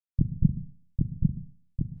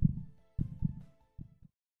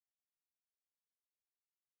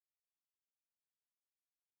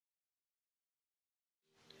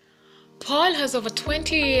Paul has over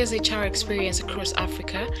 20 years HR experience across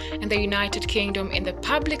Africa and the United Kingdom in the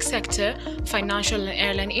public sector, financial and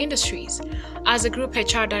airline industries. As a Group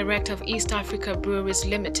HR Director of East Africa Breweries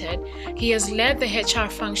Limited, he has led the HR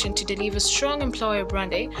function to deliver strong employer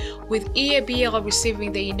branding, with EABL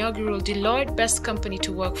receiving the inaugural Deloitte Best Company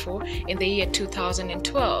to Work For in the year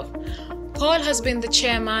 2012. Paul has been the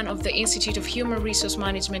chairman of the Institute of Human Resource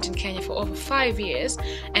Management in Kenya for over 5 years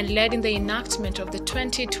and led in the enactment of the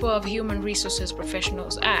 2012 Human Resources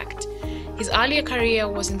Professionals Act. His earlier career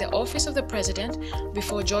was in the Office of the President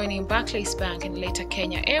before joining Barclays Bank and later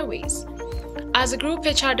Kenya Airways. As a Group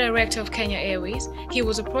HR Director of Kenya Airways, he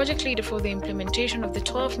was a project leader for the implementation of the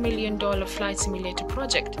 $12 million flight simulator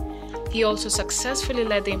project. He also successfully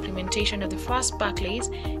led the implementation of the first Barclays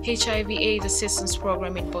HIV/AIDS assistance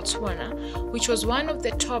program in Botswana, which was one of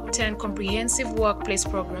the top 10 comprehensive workplace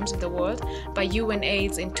programs in the world by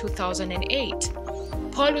Unaids in 2008.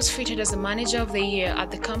 Paul was feted as the Manager of the Year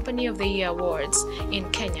at the Company of the Year Awards in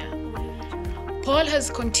Kenya. Paul has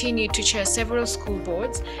continued to chair several school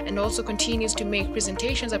boards and also continues to make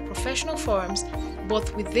presentations at professional forums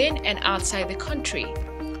both within and outside the country.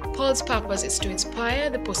 Paul's purpose is to inspire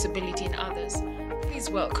the possibility in others. Please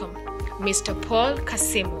welcome Mr. Paul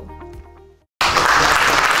Kasimu.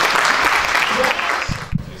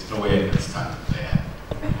 There's no way I can stand there.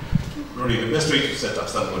 Really, the best way to set up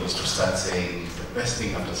somebody is to start saying it's the best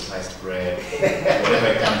thing after sliced bread. Whatever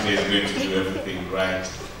I can say is going to do everything right.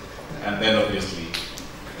 And then obviously,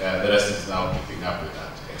 the rest is now keeping up with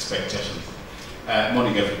that expectation.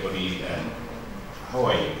 Morning everybody. How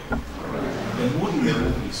are you? The mood in the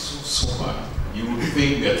room is so sober. You would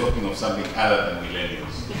think we are talking of something other than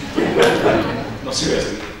millennials. No,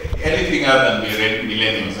 seriously, anything other than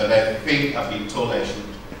millennials. And I think I've been told I should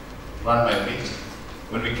run my bit.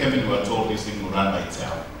 When we came in, we were told this thing will run by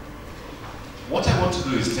itself. What I want to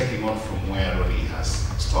do is taking on from where Roddy has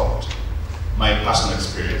stopped. My personal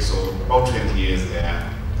experience, so about 20 years there,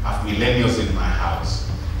 I have millennials in my house.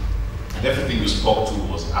 And everything you spoke to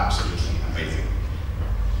was absolutely amazing,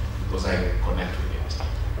 because I connect with it.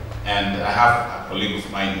 And I have a colleague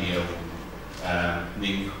of mine here,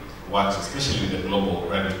 Nick, works especially with the Global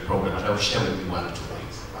Graduate Program, and I will share with you 1 or 2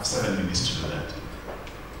 things. I have 7 minutes to do that.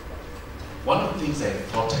 One of the things I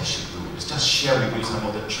thought I should do is just share with you some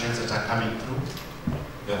of the trends that are coming through,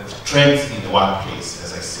 the trends in the workplace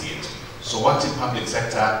as I see it. So worked in public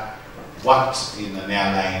sector, worked in an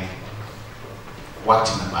airline,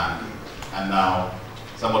 worked in a bank, and now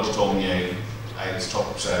somebody told me I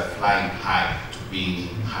stopped flying high to being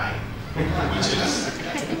high, which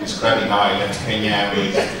is describing how I left Kenya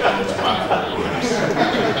Airways to go to Barclays.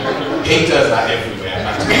 Haters are everywhere,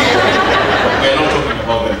 but we're not talking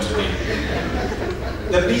about them today.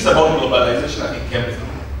 The piece about globalization, I think, came through.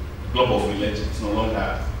 Global village, it's no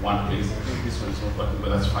longer one place. I think this one is not working, but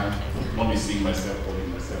that's fine. I'm only seeing myself,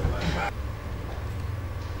 holding myself like that.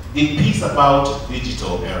 The piece about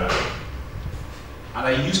digital era. And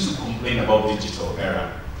I used to complain about digital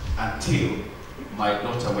era until my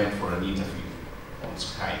daughter went for an interview on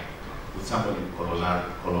Skype with somebody in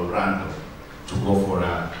Colorado to go for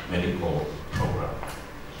a medical program.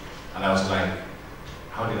 And I was like,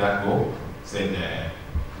 how did that go? Said,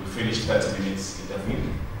 we finished 30 minutes interview.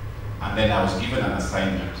 And then I was given an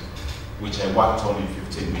assignment, which I worked on in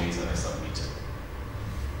 15 minutes and I submitted.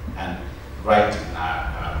 And right in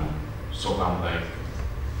our room. So I'm like,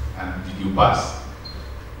 and did you pass?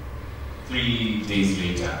 3 days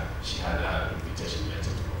later, she had an invitation letter to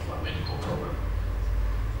go for a medical program.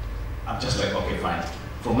 I'm just like, okay, fine.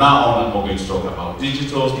 From now on, I'm not going to talk about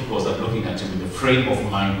digitals because I'm looking at it with the frame of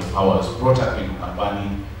mind of how I was brought up in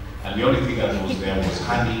Ukambani. And the only thing that was there was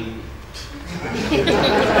honey.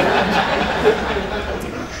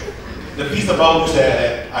 The piece about,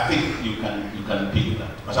 I think you can pick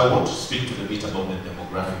that, but I want to speak to the bit about the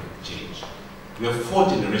demographic change. We have 4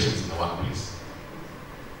 generations in the workplace.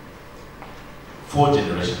 4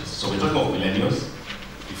 generations. So we're talking of millennials.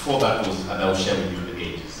 Before that was, and I'll share with you the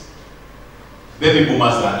ages. Baby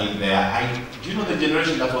boomers are in there. Do you know the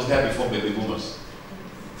generation that was there before baby boomers?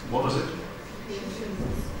 What was it?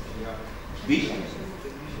 The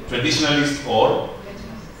traditionalists or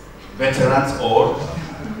veterans or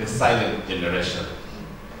the silent generation.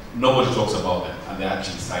 Nobody talks about them, and they're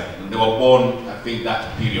actually silent. And they were born, I think,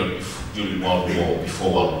 that period during World War,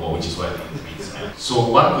 before World War, which is why they means. So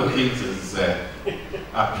one of the things is a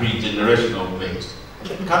pre-generational bit.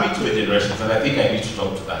 Coming to the generations, and I think I need to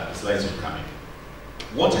talk to that. The slides will come in.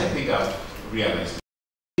 What I think I've realized,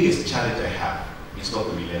 the biggest challenge I have is not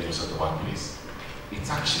the millennials at the workplace. It's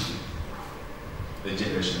actually the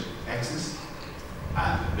Generation X's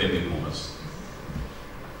and baby boomers.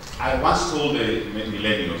 I once told the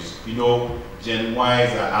millennials, you know, Gen Ys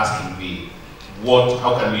are asking me,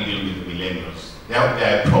 how can we deal with the millennials? They have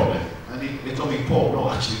their problem. And they told me, Paul, no,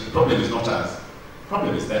 actually, the problem is not us. The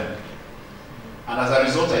problem is them. And as a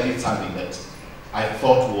result, I did something that I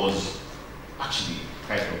thought was actually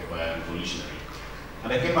kind of revolutionary.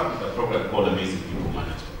 And I came up with a program called Amazing People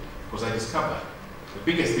Manager, because I discovered the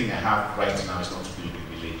biggest thing I have right now is not to deal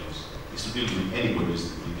with millennials, it's to deal with anybody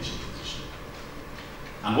who's in the leadership position.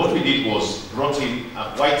 And what we did was brought in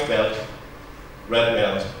a white belt, red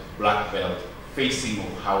belt, black belt, facing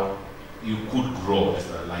of how you could grow as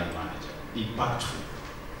a line manager, impactful.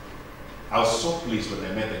 I was so pleased when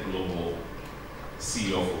I met the global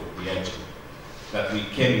CEO for Diageo that we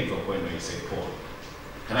came into a point where he said, Paul,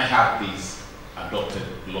 can I have these adopted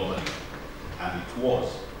globally? And it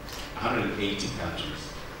was 180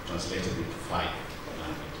 countries translated into 5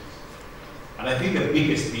 languages. And I think the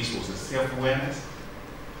biggest piece was the self-awareness.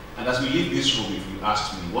 And as we leave this room, if you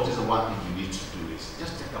ask me, what is the one thing you need to do is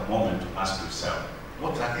just take a moment to ask yourself,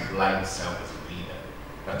 what's that blind self as a leader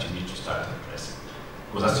that you need to start addressing?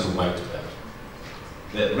 Because that's your white belt.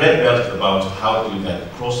 The red belt is about how to do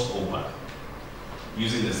that crossover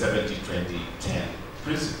using the 70-20-10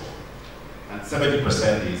 principle. And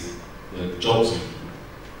 70% is the jobs you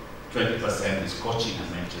do, 20% is coaching and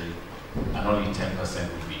mentoring, and only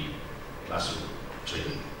 10% will be classroom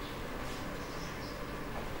training.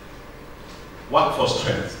 Workforce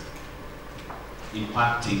strength,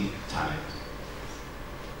 impacting talent,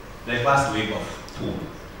 diverse labor pool.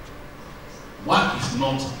 Work is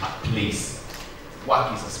not a place,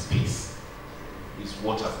 work is a space, is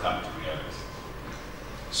what I've come to realize.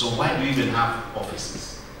 So why do we even have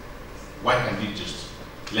offices? Why can't we just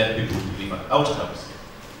let people deliver outcomes,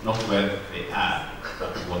 not where they are,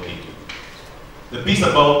 but what they do? The piece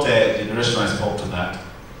about generation I spoke to that,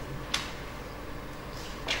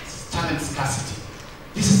 talent scarcity.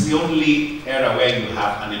 This is the only area where you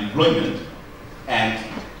have unemployment and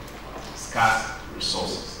scarce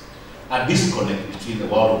resources. A disconnect between the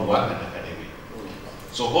world of work and academia.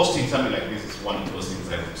 So hosting something like this is one of those things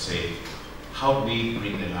I would say, how do we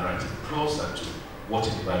bring the narrative closer to what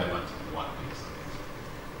is relevant in the workplace?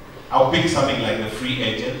 I'll pick something like the free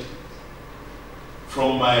agent.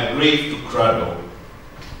 From my grave to cradle,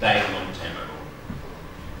 died a long time ago.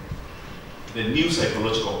 The new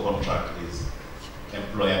psychological contract is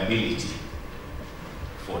employability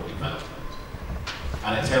for development.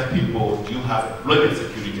 And I tell people, you have employment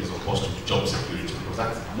security as opposed to job security, because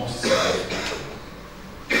that's the most significant.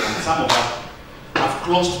 And some of us have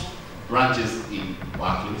closed branches in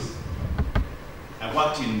Barclays. I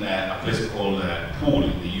worked in a place called Pool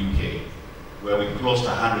in the UK, where we closed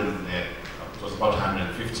 100, it was about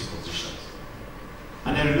 150 positions.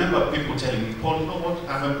 And I remember people telling me, Paul, you know what,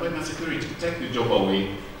 I have employment security, take the job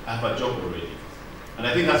away, I have a job already. And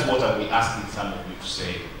I think that's what I'll be asking some of you to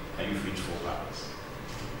say, are you fit for purpose?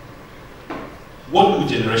 What do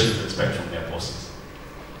generations expect from their bosses?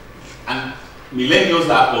 And millennials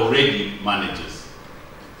are already managers.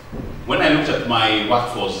 When I looked at my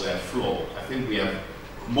workforce floor, I think we have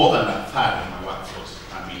more than a third of my workforce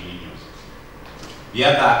are millennials. The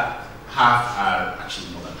other half are,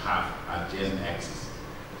 actually more than half, are Gen X's.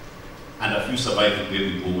 And a few surviving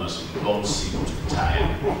baby boomers who don't seem to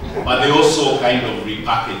retire. But they also kind of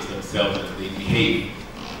repackage themselves and they behave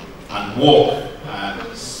and walk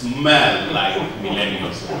and smell like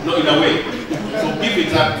millennials. No, in a way. So give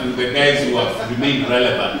it up to the guys who have remained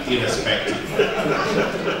relevant irrespective.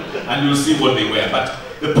 And you'll see what they wear. But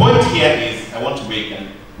the point here is, I want to make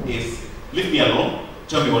is, leave me alone,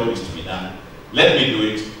 tell me what needs to be done. Let me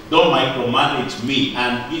do it. Don't micromanage me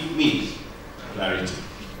and give me clarity.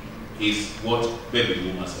 Is what baby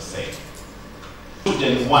boomers are saying.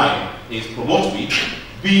 Gen Y is promote me,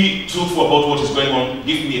 be truthful about what is going on,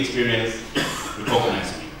 give me experience,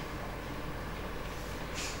 recognize me.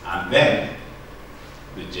 And then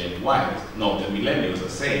the Gen Ys, no, the millennials are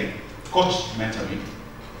saying, coach, mentor me,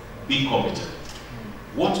 be competent.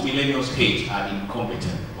 What millennials hate are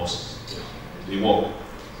incompetent bosses. They walk.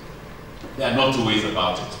 There are no two ways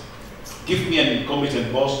about it. Give me an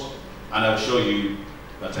incompetent boss, and I'll show you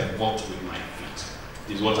that I walked with my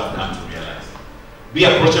feet, is what I've come to realize. Be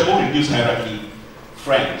approachable, reduce hierarchy,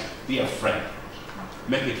 friend, be a friend,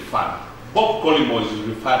 make it fun. Bob Collymore is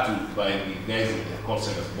referred to by the guys in the call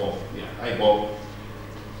center as Bob. Yeah, hi Bob.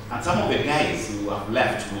 And some of the guys who have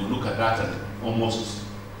left will look at that and almost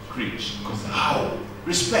cringe, because how?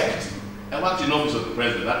 Respect. I worked in office of the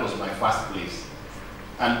president, that was my first place.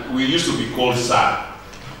 And we used to be called sir,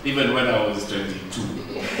 even when I was 22.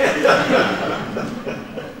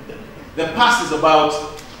 The past is about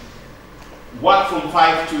Work from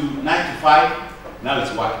 5 to 9 to 5, now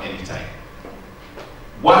it's work anytime.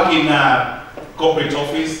 Work in a corporate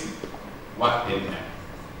office, work anytime.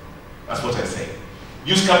 That's what I say.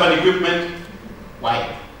 Use company equipment,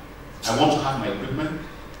 why? I want to have my equipment.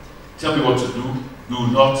 Tell me what to do. Do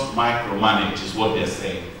not micromanage is what they're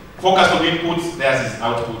saying. Focus on inputs, theirs is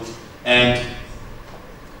output, and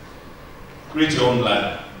create your own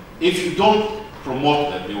ladder. If you don't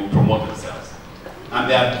promote them, they will promote themselves. And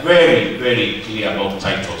they are very, very clear about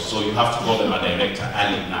titles, so you have to call them a director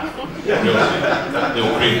early enough. They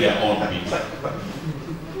will create their own piece.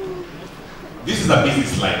 This is a busy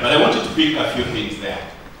slide, but I want you to pick a few things there.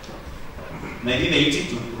 1980,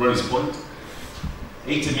 to Ronnie's point,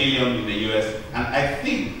 80 million in the US, and I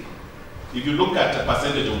think if you look at the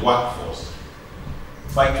percentage of workforce,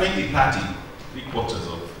 by 2030,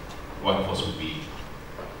 3/4 of workforce will be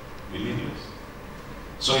millennials.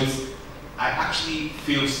 So I actually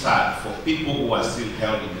feel sad for people who are still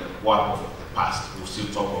held in the work of the past, who still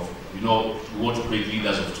talk of, you know, we want to create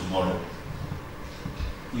leaders of tomorrow.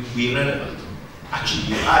 You'll be irrelevant.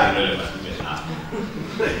 Actually, you are irrelevant even now.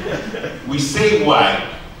 We say why,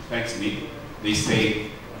 thanks Nick, they say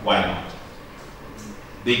why not.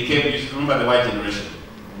 They came, you remember the white generation,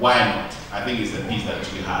 why not? I think it's a piece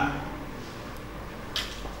that we have.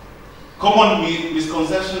 Common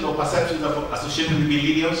misconceptions or perceptions associated with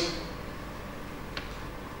millennials.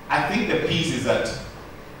 I think the piece is that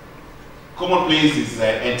common place is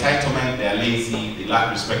entitlement, they are lazy, they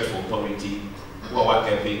lack respect for authority, poor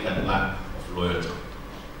work ethic, and lack of loyalty.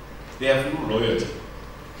 They have no loyalty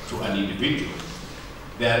to an individual.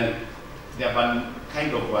 They have a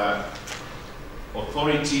kind of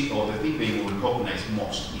authority, or the thing they will recognize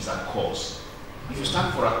most is a cause. If you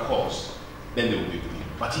stand for a cause, then they will be with you.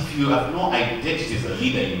 But if you have no identity as a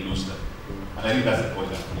leader, you lose them. And I think that's the point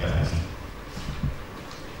I'm realizing.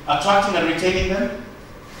 Attracting and retaining them,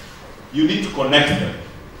 you need to connect them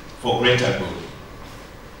for greater good.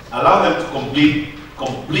 Allow them to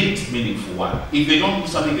complete meaningful work. If they don't do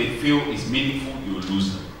something they feel is meaningful, you will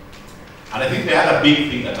lose them. And I think the other big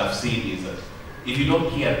thing that I've seen is that if you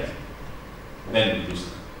don't hear them, then you lose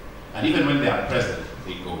them. And even when they are present,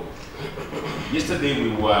 they go. Yesterday we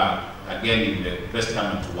were again in the best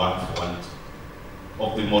time to work for one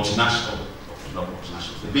of the multinational, not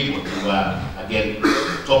multinationals, the big ones. We were again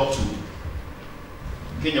top 2.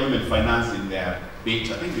 Kenya Women Finance in their bid.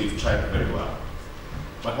 I think they've tried very well.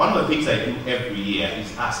 But one of the things I do every year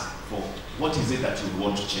is ask for what is it that you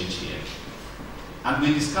want to change here. And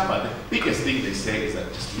we discover the biggest thing they say is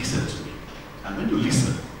that just listen to me. And when you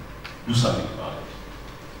listen, do something about it.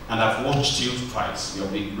 And I've watched you twice.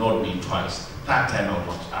 You've ignored me twice. Third time I will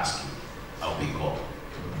not ask you. I'll be gone.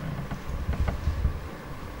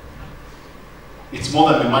 It's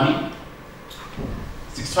more than the money.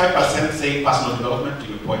 65% say personal development, to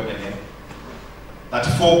your point again.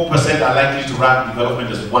 34% are likely to rank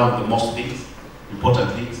development as one of the most things,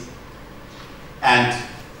 important things. And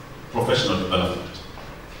professional development.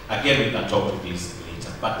 Again, we can talk to this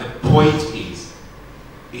later. But the point is,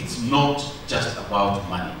 it's not just about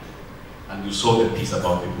money. And you saw the piece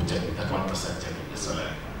about people taking that 1% taking the salary.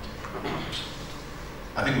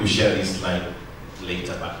 I think we'll share this slide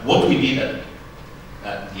later. But what we did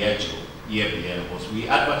at the EABL was we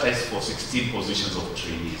advertised for 16 positions of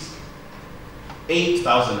trainees.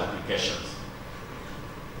 8,000 applications.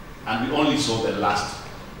 And we only saw the last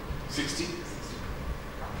 60.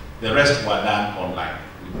 The rest were done online.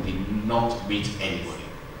 We did not meet anybody.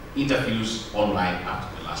 Interviews online up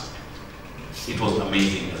to the last minute. It was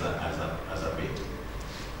amazing as a bit.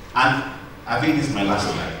 And I think this is my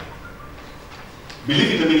last slide.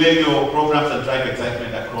 Believe in the millennial programs and drive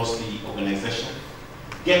excitement across the organization.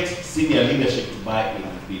 Get senior leadership to buy in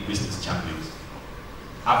and be business champions.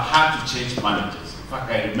 I've had to change managers. In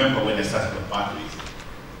fact, I remember when I started at Barclays,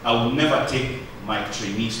 I would never take my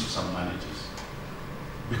trainees to some managers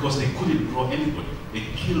because they couldn't grow anybody. They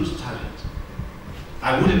killed talent.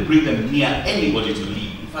 I wouldn't bring them near anybody to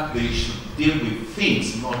lead. In fact, they should deal with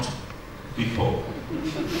things, not people.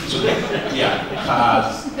 So, yeah,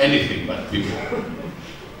 cars, anything but people.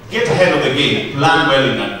 Get ahead of the game, plan well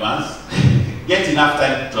in advance, get enough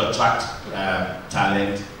time to attract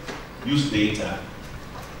talent, use data,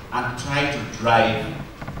 and try to drive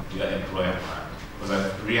your employer plan. Because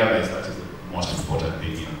I've realized that is the most important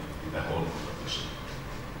thing in the whole competition.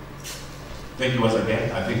 Thank you once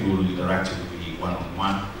again. I think we will interact with the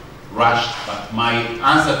one-on-one. Rushed, but my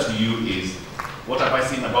answer to you is, what have I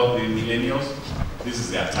seen about the millennials? This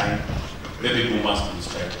is their time. Baby boomers, please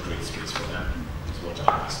try to create space for them. Is what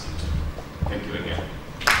I'm asking to. Thank you again.